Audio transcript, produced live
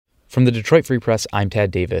From the Detroit Free Press, I'm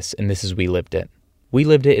Tad Davis, and this is We Lived It. We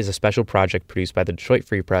Lived It is a special project produced by the Detroit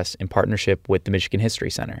Free Press in partnership with the Michigan History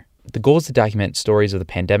Center. The goal is to document stories of the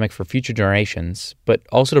pandemic for future generations, but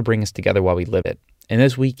also to bring us together while we live it. And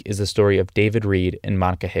this week is the story of David Reed and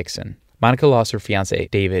Monica Hickson. Monica lost her fiancé,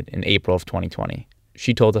 David, in April of 2020.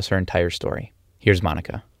 She told us her entire story. Here's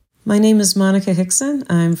Monica. My name is Monica Hickson.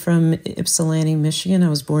 I'm from Ypsilanti, Michigan. I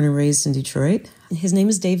was born and raised in Detroit. His name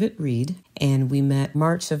is David Reed, and we met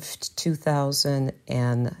March of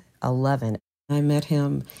 2011. I met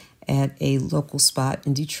him at a local spot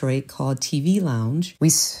in Detroit called TV Lounge. We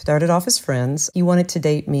started off as friends. He wanted to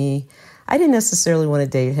date me. I didn't necessarily want to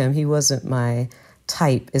date him. He wasn't my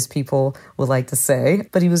type, as people would like to say,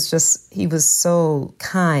 but he was so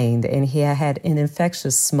kind, and he had an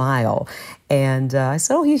infectious smile. And I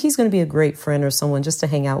said, he's going to be a great friend or someone just to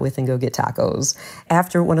hang out with and go get tacos.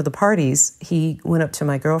 After one of the parties, he went up to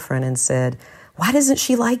my girlfriend and said, "Why doesn't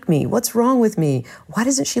she like me? What's wrong with me? Why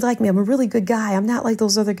doesn't she like me? I'm a really good guy. I'm not like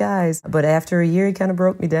those other guys." But after a year, he kind of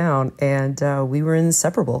broke me down, and we were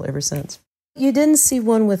inseparable ever since. You didn't see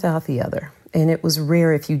one without the other. And it was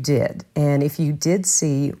rare if you did. And if you did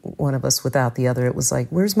see one of us without the other, it was like,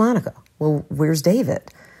 where's Monica? Well, where's David?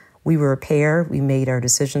 We were a pair. We made our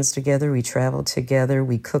decisions together. We traveled together.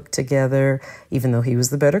 We cooked together, even though he was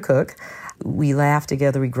the better cook. We laughed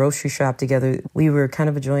together. We grocery shopped together. We were kind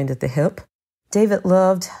of joined at the hip. David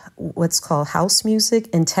loved what's called house music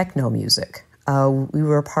and techno music. We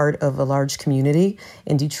were a part of a large community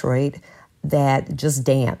in Detroit that just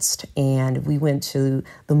danced. And we went to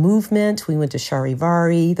the Movement, we went to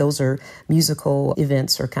Charivari. Those are musical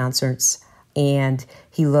events or concerts. And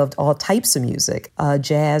he loved all types of music,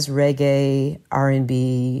 jazz, reggae,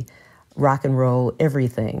 R&B, rock and roll,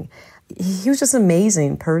 everything. He was just an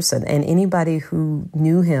amazing person, and anybody who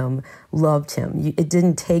knew him loved him. It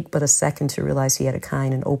didn't take but a second to realize he had a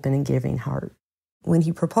kind and open and giving heart. When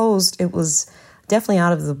he proposed, it was definitely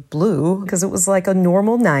out of the blue, because it was like a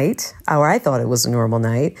normal night, or I thought it was a normal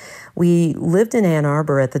night. We lived in Ann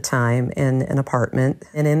Arbor at the time in an apartment,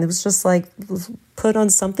 and then it was just like, put on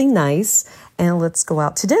something nice and let's go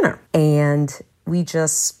out to dinner. And we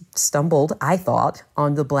just stumbled, I thought,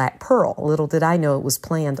 on the Black Pearl. Little did I know it was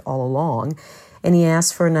planned all along. And he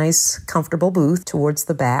asked for a nice, comfortable booth towards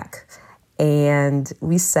the back. And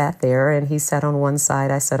we sat there, and he sat on one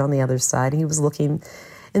side, I sat on the other side. He was looking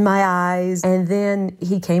in my eyes. And then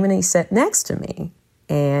he came and he sat next to me,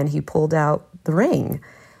 and he pulled out the ring,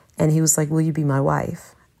 and he was like, "Will you be my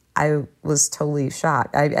wife?" I was totally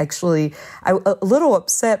shocked. I a little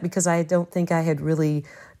upset, because I don't think I had really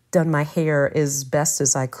done my hair as best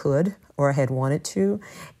as I could, or I had wanted to.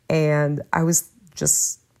 And it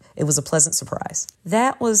was a pleasant surprise.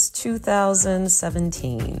 That was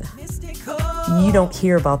 2017. You don't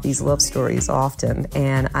hear about these love stories often,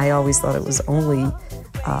 and I always thought it was only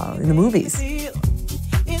in the movies.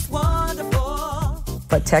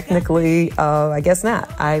 But technically, I guess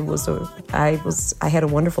not. I had a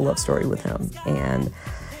wonderful love story with him, and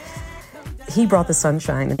he brought the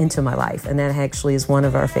sunshine into my life, and that actually is one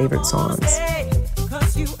of our favorite songs.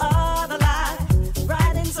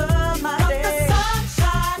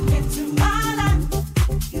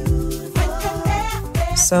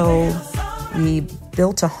 So we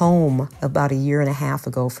built a home about a year and a half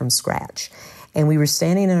ago from scratch. And we were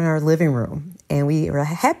standing in our living room, and we were,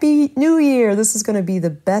 "Happy New Year. This is going to be the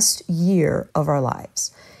best year of our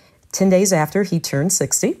lives." 10 days after, he turned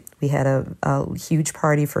 60. We had a huge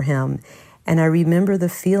party for him. And I remember the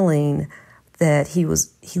feeling that he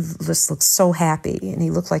just looked so happy, and he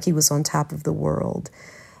looked like he was on top of the world.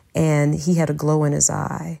 And he had a glow in his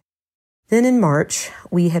eye. Then in March,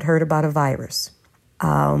 we had heard about a virus.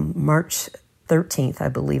 March 13th, I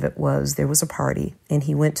believe it was, there was a party, and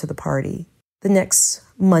he went to the party. The next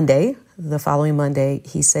Monday, the following Monday,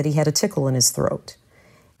 he said he had a tickle in his throat.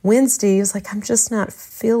 Wednesday, he was like, "I'm just not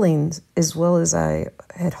feeling as well as I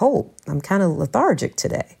had hoped. I'm kind of lethargic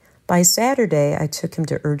today." By Saturday, I took him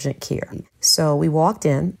to urgent care. So we walked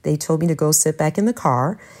in. They told me to go sit back in the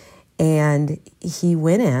car. And he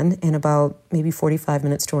went in, and about maybe 45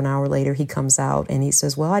 minutes to an hour later, he comes out and he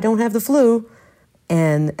says, "Well, I don't have the flu."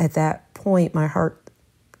 And at that point, my heart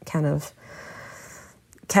kind of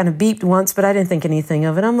beeped once, but I didn't think anything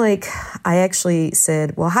of it. I actually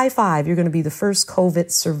said, "Well, high five, you're going to be the first COVID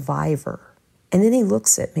survivor." And then he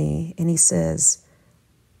looks at me and he says,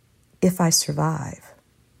 "If I survive."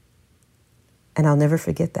 And I'll never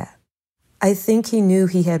forget that. I think he knew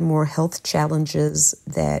he had more health challenges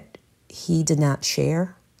that he did not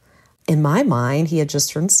share. In my mind, he had just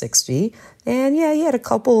turned 60, and yeah, he had a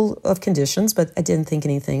couple of conditions, but I didn't think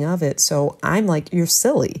anything of it. So I'm like, "You're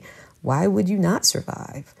silly. Why would you not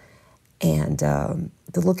survive?" And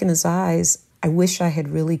the look in his eyes, I wish I had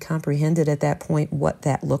really comprehended at that point what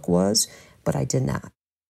that look was, but I did not.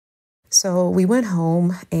 So we went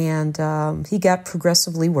home, and he got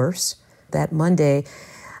progressively worse. That Monday,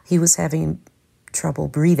 he was having trouble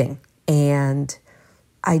breathing, and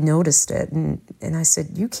I noticed it, and I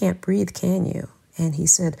said, "You can't breathe, can you?" And he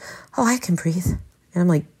said, "Oh, I can breathe." And I'm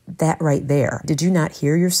like, that right there. Did you not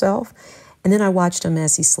hear yourself? And then I watched him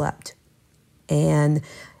as he slept. And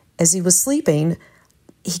as he was sleeping,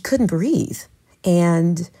 he couldn't breathe.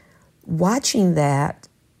 And watching that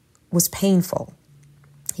was painful.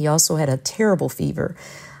 He also had a terrible fever.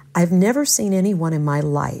 I've never seen anyone in my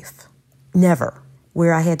life, never,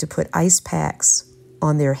 where I had to put ice packs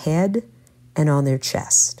on their head and on their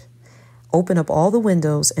chest, open up all the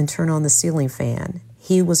windows and turn on the ceiling fan.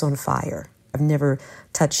 He was on fire. I've never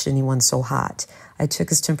touched anyone so hot. I took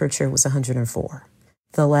his temperature, it was 104.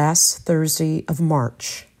 The last Thursday of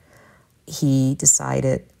March, he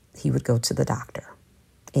decided he would go to the doctor,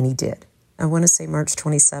 and he did. I want to say March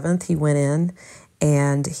 27th, he went in,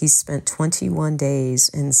 and he spent 21 days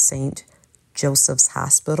in St. Joseph's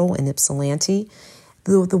Hospital in Ypsilanti.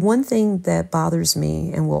 The one thing that bothers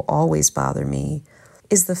me and will always bother me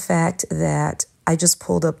is the fact that I just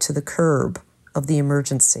pulled up to the curb of the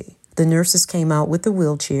emergency. The nurses came out with the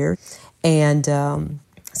wheelchair and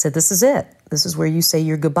said, "This is it. This is where you say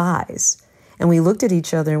your goodbyes." And we looked at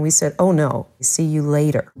each other and we said, "Oh no, see you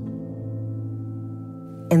later."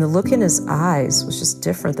 And the look in his eyes was just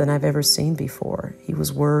different than I've ever seen before. He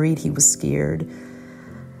was worried, he was scared.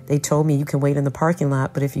 They told me, "You can wait in the parking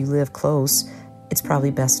lot, but if you live close, it's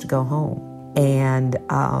probably best to go home." And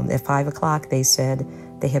at 5 o'clock, they said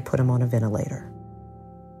they had put him on a ventilator.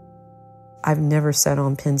 I've never sat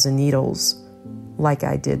on pins and needles like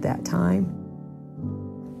I did that time.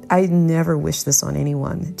 I never wish this on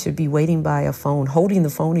anyone, to be waiting by a phone, holding the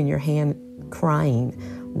phone in your hand, crying,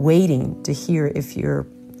 waiting to hear if your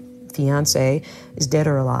fiance is dead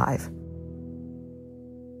or alive.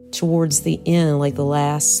 Towards the end, like the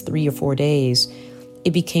last 3 or 4 days,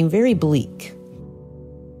 it became very bleak.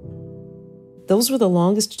 Those were the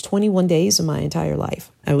longest 21 days of my entire life.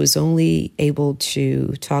 I was only able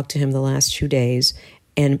to talk to him the last 2 days.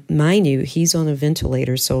 And mind you, he's on a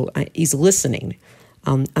ventilator, so he's listening.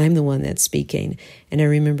 I'm the one that's speaking. And I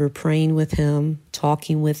remember praying with him,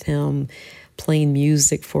 talking with him, playing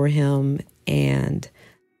music for him. And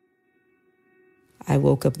I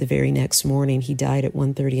woke up the very next morning. He died at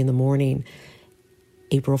 1:30 in the morning,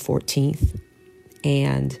 April 14th.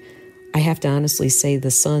 And I have to honestly say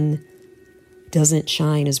the sun doesn't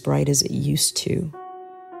shine as bright as it used to.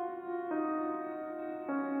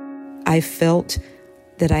 I felt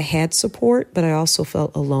that I had support, but I also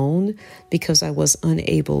felt alone because I was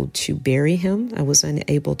unable to bury him. I was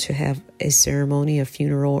unable to have a ceremony, a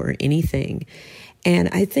funeral, or anything. And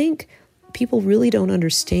I think people really don't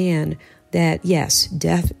understand that, yes,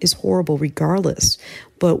 death is horrible regardless.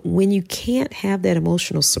 But when you can't have that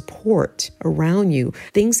emotional support around you,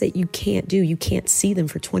 things that you can't do, you can't see them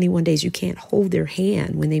for 21 days, you can't hold their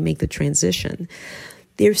hand when they make the transition.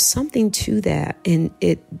 There's something to that, and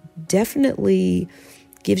it definitely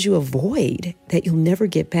gives you a void that you'll never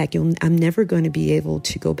get back. I'm never going to be able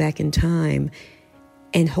to go back in time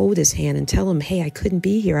and hold his hand and tell him, "Hey, I couldn't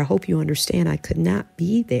be here. I hope you understand. I could not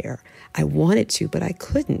be there. I wanted to, but I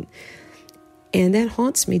couldn't." And that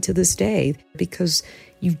haunts me to this day because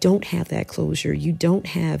you don't have that closure. You didn't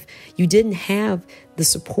have the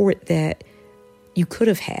support that you could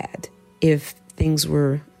have had if things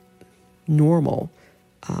were normal,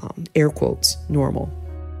 air quotes, normal.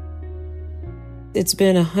 It's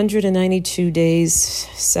been 192 days,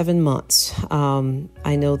 7 months.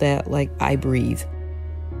 I know that like I breathe.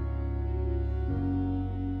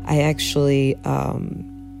 I actually,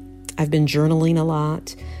 I've been journaling a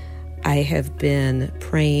lot. I have been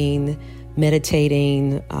praying,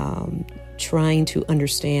 meditating, trying to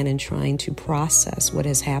understand and trying to process what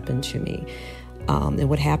has happened to me and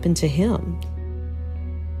what happened to him.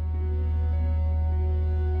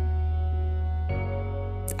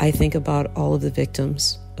 I think about all of the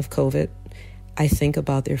victims of COVID. I think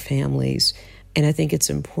about their families. And I think it's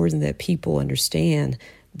important that people understand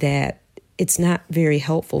that it's not very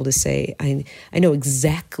helpful to say, I know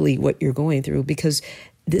exactly what you're going through, because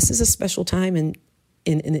this is a special time in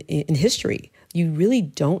history. You really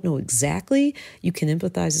don't know exactly. You can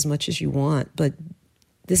empathize as much as you want, but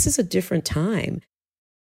this is a different time.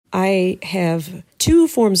 I have 2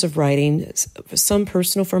 forms of writing, some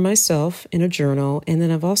personal for myself in a journal, and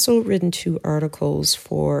then I've also written 2 articles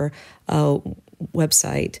for a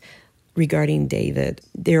website regarding David.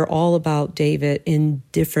 They're all about David in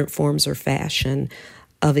different forms or fashion.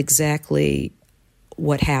 of exactly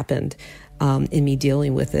what happened in me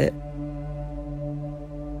dealing with it.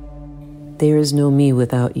 There is no me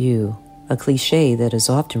without you, a cliche that is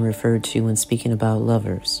often referred to when speaking about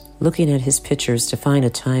lovers. Looking at his pictures to find a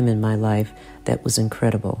time in my life that was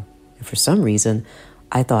incredible. And for some reason,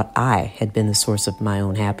 I thought I had been the source of my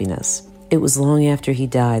own happiness. It was long after he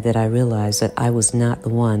died that I realized that I was not the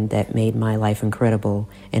one that made my life incredible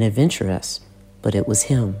and adventurous, but it was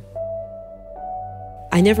him.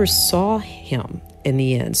 I never saw him in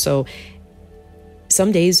the end, so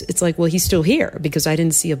some days it's like, well, he's still here because I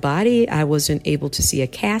didn't see a body. I wasn't able to see a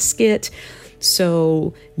casket.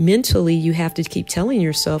 So mentally, you have to keep telling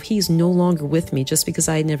yourself he's no longer with me just because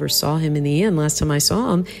I never saw him in the end. Last time I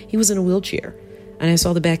saw him, he was in a wheelchair and I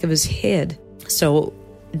saw the back of his head. So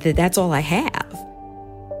that's all I have.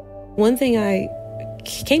 One thing I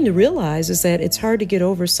came to realize is that it's hard to get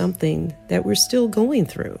over something that we're still going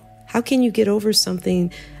through. How can you get over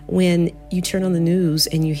something when you turn on the news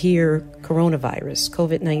and you hear coronavirus,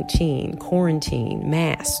 COVID-19, quarantine,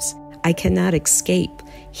 masks? I cannot escape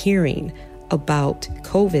hearing about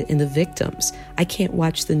COVID and the victims. I can't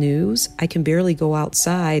watch the news. I can barely go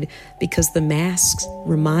outside because the masks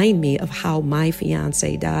remind me of how my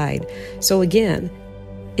fiance died. So again,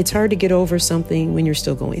 it's hard to get over something when you're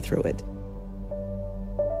still going through it.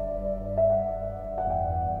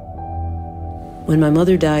 When my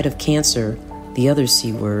mother died of cancer, the other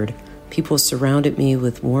C word, people surrounded me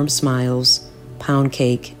with warm smiles, pound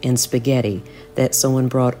cake, and spaghetti that someone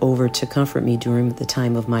brought over to comfort me during the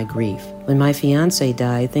time of my grief. When my fiance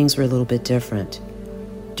died, things were a little bit different.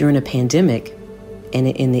 During a pandemic, and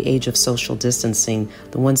in the age of social distancing,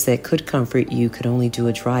 the ones that could comfort you could only do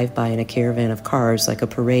a drive-by in a caravan of cars like a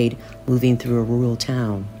parade moving through a rural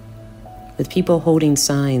town. With people holding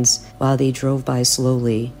signs while they drove by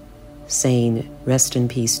slowly, saying, "Rest in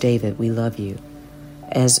peace, David, we love you,"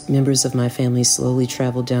 as members of my family slowly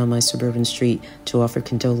traveled down my suburban street to offer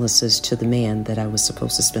condolences to the man that I was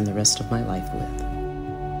supposed to spend the rest of my life with.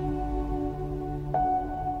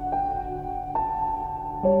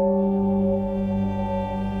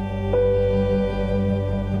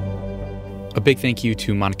 A big thank you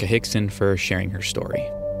to Monica Hickson for sharing her story.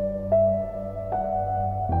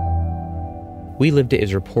 We Lived It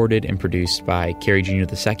is reported and produced by Carrie Jr.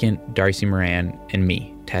 II, Darcy Moran, and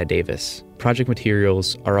me, Tad Davis. Project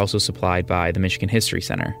materials are also supplied by the Michigan History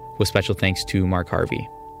Center, with special thanks to Mark Harvey.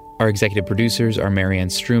 Our executive producers are Marianne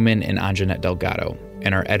Struman and Anjanette Delgado,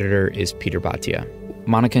 and our editor is Peter Bhatia.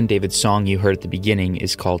 Monica and David's song you heard at the beginning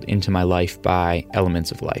is called Into My Life by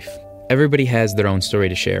Elements of Life. Everybody has their own story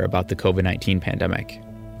to share about the COVID-19 pandemic.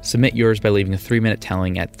 Submit yours by leaving a 3-minute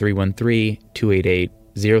telling at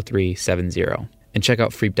 313-288-0370, and check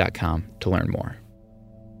out freep.com to learn more.